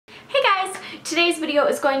Today's video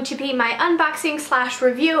is going to be my unboxing slash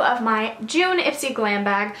review of my June Ipsy Glam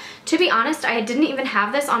Bag. To be honest, I didn't even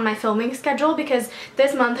have this on my filming schedule because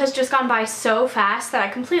this month has just gone by so fast that I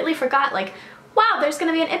completely forgot, like, wow, there's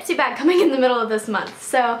gonna be an Ipsy bag coming in the middle of this month.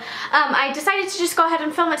 So I decided to just go ahead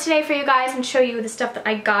and film it today for you guys and show you the stuff that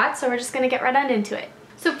I got, so we're just gonna get right on into it.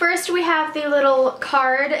 So first we have the little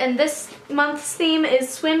card, and this month's theme is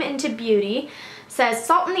Swim into Beauty. It says,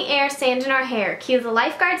 salt in the air, sand in our hair. Cue the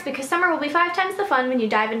lifeguards because summer will be 5 times the fun when you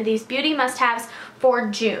dive into these beauty must-haves for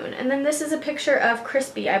June. And then this is a picture of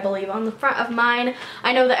Crispy, I believe, on the front of mine.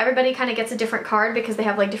 I know that everybody kind of gets a different card because they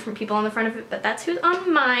have like different people on the front of it, but that's who's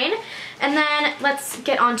on mine. And then let's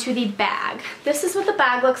get on to the bag. This is what the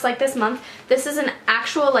bag looks like this month. This is an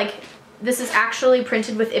actual, like, this is actually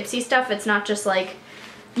printed with Ipsy stuff. It's not just like,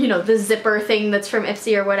 you know, the zipper thing that's from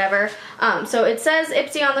Ipsy or whatever. So it says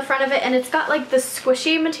Ipsy on the front of it, and it's got like the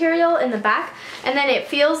squishy material in the back, and then it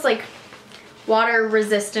feels like water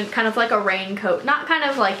resistant, kind of like a raincoat. Not kind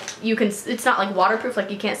of like you can, it's not like waterproof, like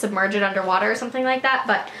you can't submerge it underwater or something like that,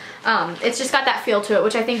 but it's just got that feel to it,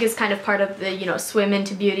 which I think is kind of part of the, you know, swim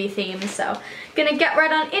into beauty theme. So gonna get right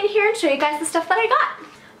on in here and show you guys the stuff that I got.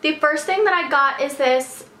 The first thing that I got is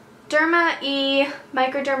this Derma E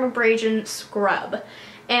Microdermabrasion Scrub.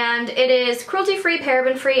 And it is cruelty-free,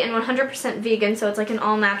 paraben-free, and 100% vegan, so it's like an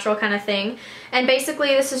all-natural kind of thing. And basically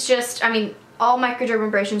this is just, I mean, all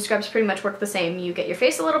microdermabrasion scrubs pretty much work the same. You get your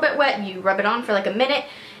face a little bit wet, you rub it on for like a minute,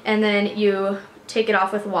 and then you take it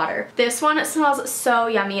off with water. This one, it smells so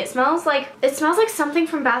yummy. It smells like something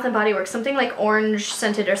from Bath & Body Works, something like orange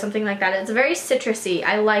scented or something like that. It's very citrusy.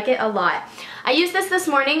 I like it a lot. I used this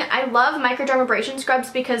morning. I love microdermabrasion scrubs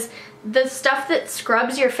because the stuff that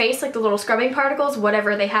scrubs your face, like the little scrubbing particles,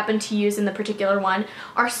 whatever they happen to use in the particular one,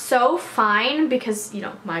 are so fine because, you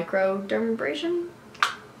know, microdermabrasion,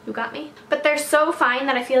 you got me? But they're so fine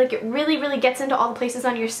that I feel like it really, really gets into all the places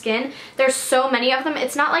on your skin. There's so many of them.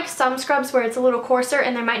 It's not like some scrubs where it's a little coarser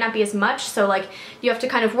and there might not be as much, so like you have to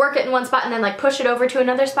kind of work it in one spot and then like push it over to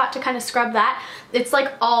another spot to kind of scrub that. It's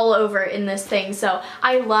like all over in this thing, so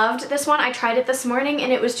I loved this one. I tried it this morning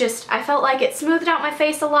and it was just, I felt like it smoothed out my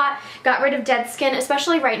face a lot, got rid of dead skin,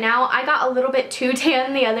 especially right now. I got a little bit too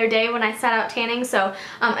tan the other day when I sat out tanning, so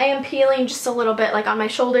I am peeling just a little bit like on my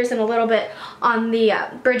shoulders and a little bit on the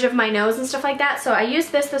bridge of my nose and stuff like that. So I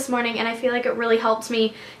used this morning and I feel like it really helped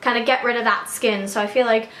me kind of get rid of that skin. So I feel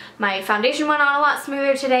like my foundation went on a lot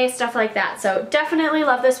smoother today, stuff like that. So definitely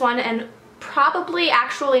love this one and probably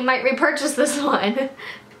actually might repurchase this one.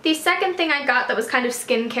 The second thing I got that was kind of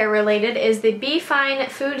skincare related is the Be Fine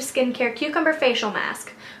Food Skincare Cucumber Facial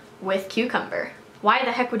Mask with cucumber. Why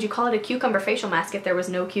the heck would you call it a cucumber facial mask if there was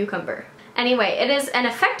no cucumber? Anyway, it is an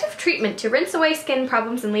effective treatment to rinse away skin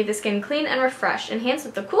problems and leave the skin clean and refreshed, enhanced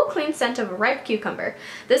with the cool, clean scent of a ripe cucumber.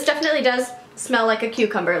 This definitely does smell like a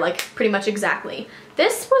cucumber, like pretty much exactly.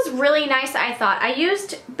 This was really nice, I thought. I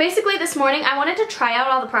used, basically this morning, I wanted to try out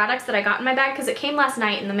all the products that I got in my bag because it came last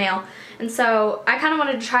night in the mail. And so I kind of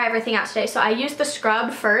wanted to try everything out today. So I used the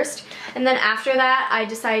scrub first, and then after that I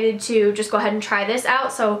decided to just go ahead and try this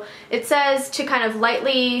out. So it says to kind of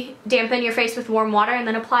lightly dampen your face with warm water and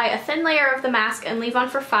then apply a thin layer of the mask and leave on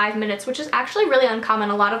for 5 minutes, which is actually really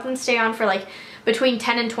uncommon. A lot of them stay on for like between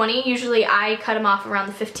 10 and 20. Usually I cut them off around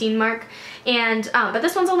the 15 mark. And but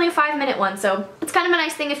this one's only a 5-minute one, so it's kind of a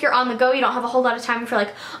nice thing if you're on the go, you don't have a whole lot of time for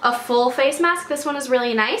like a full face mask. This one is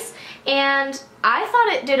really nice, and I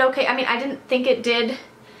thought it did okay. I mean, I didn't think it did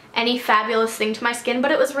any fabulous thing to my skin, but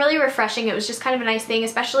it was really refreshing. It was just kind of a nice thing,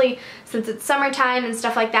 especially since it's summertime and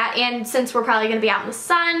stuff like that, and since we're probably going to be out in the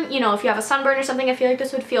sun, you know, if you have a sunburn or something, I feel like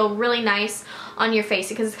this would feel really nice on your face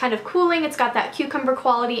because it's kind of cooling. It's got that cucumber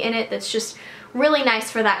quality in it that's just really nice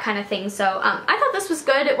for that kind of thing. So I thought this was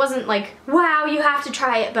good. It wasn't like, wow, you have to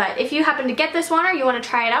try it, but if you happen to get this one or you want to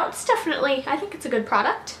try it out, it's definitely, I think it's a good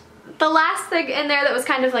product. The last thing in there that was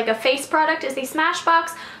kind of like a face product is the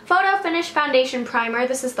Smashbox Photo Finish Foundation Primer.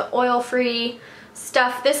 This is the oil-free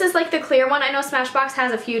stuff. This is like the clear one. I know Smashbox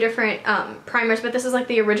has a few different primers, but this is like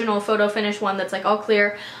the original Photo Finish one that's like all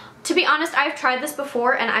clear. To be honest, I've tried this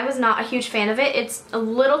before and I was not a huge fan of it. It's a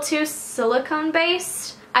little too silicone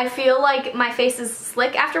based. I feel like my face is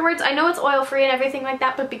slick afterwards. I know it's oil-free and everything like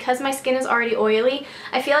that, but because my skin is already oily,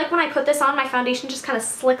 I feel like when I put this on, my foundation just kind of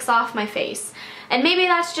slicks off my face. And maybe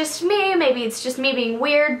that's just me, maybe it's just me being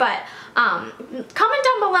weird, but comment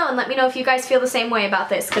down below and let me know if you guys feel the same way about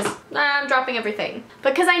this, because I'm dropping everything.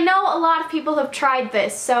 Because I know a lot of people have tried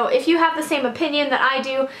this, so if you have the same opinion that I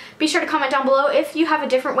do, be sure to comment down below. If you have a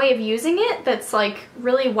different way of using it that's like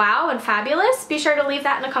really wow and fabulous, be sure to leave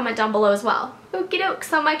that in a comment down below as well. Okie doke,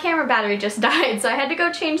 so my camera battery just died, so I had to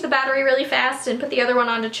go change the battery really fast and put the other one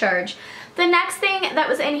on to charge. The next thing that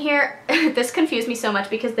was in here, this confused me so much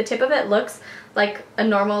because the tip of it looks like a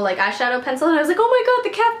normal like eyeshadow pencil, and I was like, oh my god,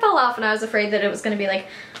 the cap fell off, and I was afraid that it was going to be like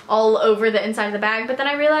all over the inside of the bag, but then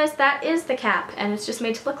I realized that is the cap and it's just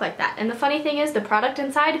made to look like that. And the funny thing is the product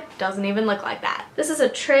inside doesn't even look like that. This is a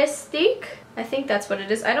Tristique. I think that's what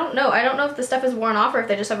it is. I don't know. I don't know if the stuff is worn off or if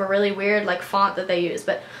they just have a really weird like font that they use,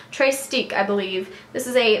 but Tristique, I believe. This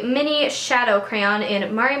is a mini shadow crayon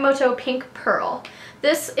in Marimoto Pink Pearl.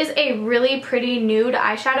 This is a really pretty nude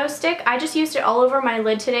eyeshadow stick. I just used it all over my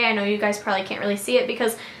lid today. I know you guys probably can't really see it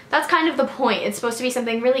because that's kind of the point. It's supposed to be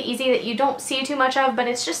something really easy that you don't see too much of, but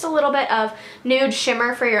it's just a little bit of nude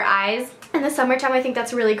shimmer for your eyes. In the summertime, I think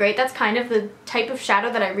that's really great. That's kind of the type of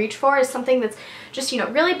shadow that I reach for, is something that's just, you know,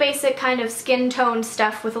 really basic kind of skin tone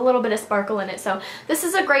stuff with a little bit of sparkle in it. So this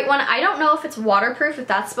is a great one. I don't know if it's waterproof, if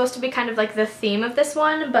that's supposed to be kind of like the theme of this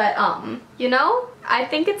one, but you know, I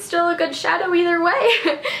think it's still a good shadow either way.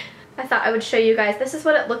 I thought I would show you guys. This is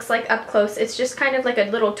what it looks like up close. It's just kind of like a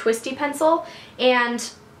little twisty pencil, and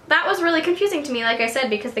that was really confusing to me, like I said,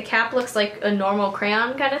 because the cap looks like a normal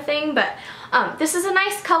crayon kind of thing, but this is a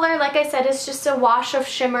nice color. Like I said, it's just a wash of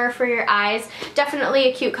shimmer for your eyes. Definitely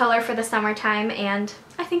a cute color for the summertime, and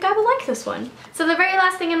I think I would like this one. So the very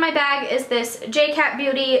last thing in my bag is this JCat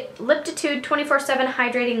Beauty Liptitude 24/7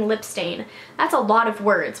 Hydrating Lip Stain. That's a lot of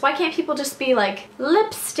words. Why can't people just be like,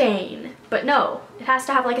 lip stain? But no, it has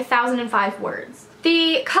to have like 1,005 words.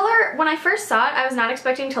 The color, when I first saw it, I was not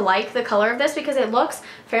expecting to like the color of this because it looks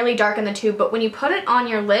fairly dark in the tube, but when you put it on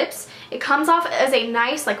your lips, it comes off as a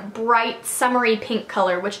nice, like, bright, summery pink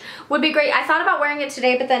color, which would be great. I thought about wearing it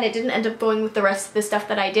today, but then it didn't end up going with the rest of the stuff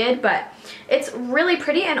that I did, but it's really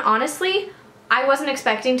pretty, and honestly, I wasn't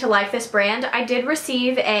expecting to like this brand. I did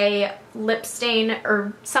receive a lip stain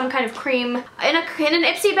or some kind of cream in an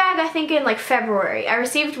Ipsy bag, I think in like February. I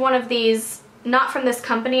received one of these, not from this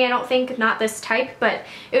company, I don't think, not this type, but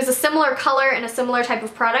it was a similar color and a similar type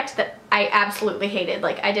of product that I absolutely hated.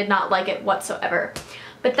 Like, I did not like it whatsoever.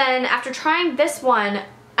 But then after trying this one,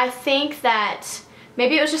 I think that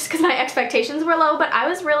maybe it was just because my expectations were low, but I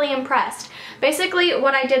was really impressed. Basically,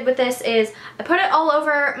 what I did with this is I put it all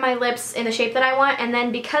over my lips in the shape that I want, and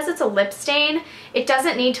then because it's a lip stain, it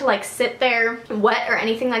doesn't need to like sit there wet or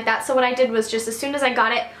anything like that. So what I did was just as soon as I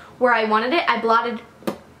got it where I wanted it, I blotted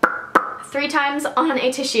 3 times on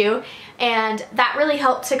a tissue, and that really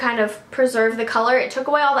helped to kind of preserve the color. It took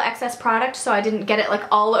away all the excess product, so I didn't get it like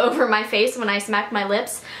all over my face when I smacked my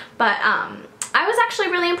lips, but I was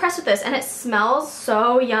actually really impressed with this, and it smells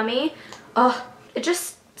so yummy. Oh, it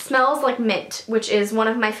just smells like mint, which is one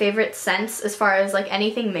of my favorite scents as far as like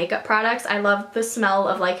anything makeup products. I love the smell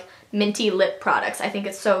of like minty lip products. I think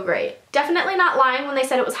it's so great. Definitely not lying when they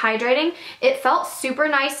said it was hydrating. It felt super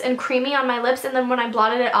nice and creamy on my lips, and then when I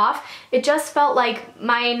blotted it off, it just felt like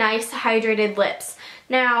my nice hydrated lips.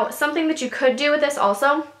 Now, something that you could do with this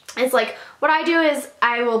also is like, what I do is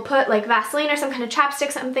I will put like Vaseline or some kind of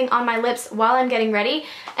chapstick, something on my lips while I'm getting ready,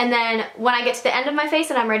 and then when I get to the end of my face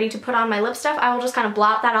and I'm ready to put on my lip stuff, I will just kind of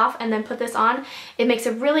blot that off and then put this on. It makes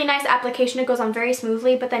a really nice application. It goes on very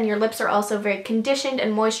smoothly, but then your lips are also very conditioned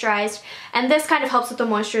and moisturized, and this kind of helps with the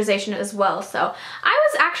moisturization as well. So I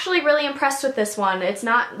was actually really impressed with this one. It's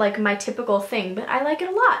not like my typical thing, but I like it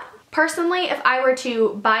a lot. Personally, if I were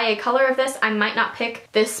to buy a color of this, I might not pick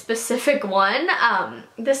this specific one.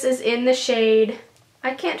 This is in the shade,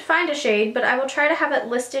 I can't find a shade, but I will try to have it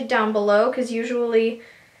listed down below because usually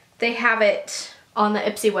they have it on the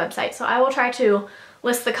Ipsy website. So I will try to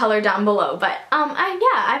list the color down below, but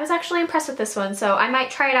yeah, I was actually impressed with this one, so I might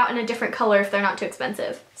try it out in a different color if they're not too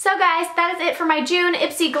expensive. So guys, that is it for my June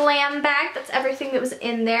Ipsy Glam Bag. That's everything that was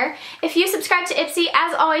in there. If you subscribe to Ipsy,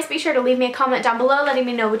 as always, be sure to leave me a comment down below letting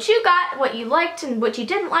me know what you got, what you liked and what you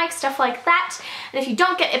didn't like, stuff like that. And if you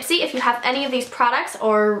don't get Ipsy, if you have any of these products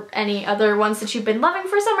or any other ones that you've been loving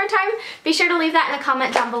for summertime, be sure to leave that in a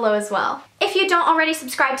comment down below as well. If you don't already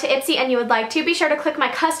subscribe to Ipsy and you would like to, be sure to click my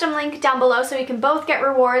custom link down below so we can both get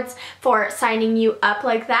rewards for signing you up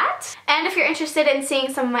like that. And if you're interested in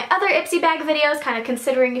seeing some of my other Ipsy bag videos, kind of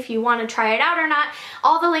considering if you want to try it out or not,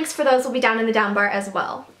 all the links for those will be down in the down bar as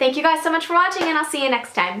well. Thank you guys so much for watching, and I'll see you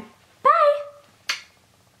next time. Bye!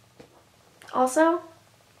 Also,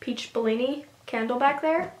 Peach Bellini candle back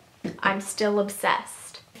there, I'm still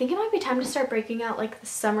obsessed. I think it might be time to start breaking out like the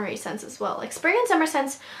summery scents as well. Like spring and summer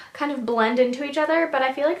scents kind of blend into each other, but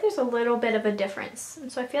I feel like there's a little bit of a difference.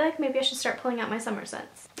 And so I feel like maybe I should start pulling out my summer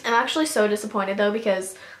scents. I'm actually so disappointed though,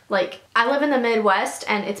 because Like, I live in the Midwest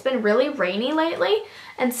and it's been really rainy lately,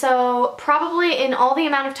 and so probably in all the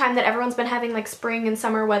amount of time that everyone's been having like spring and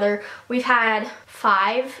summer weather, we've had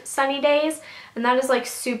 5 sunny days, and that is like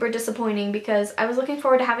super disappointing because I was looking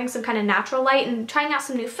forward to having some kind of natural light and trying out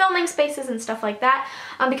some new filming spaces and stuff like that,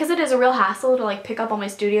 because it is a real hassle to like pick up all my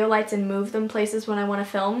studio lights and move them places when I want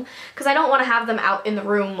to film, because I don't want to have them out in the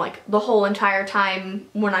room like the whole entire time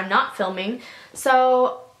when I'm not filming.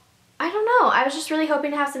 So I don't know, I was just really hoping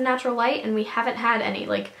to have some natural light, and we haven't had any.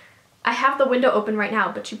 Like, I have the window open right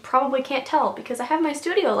now, but you probably can't tell because I have my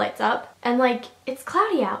studio lights up and like it's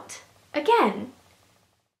cloudy out again.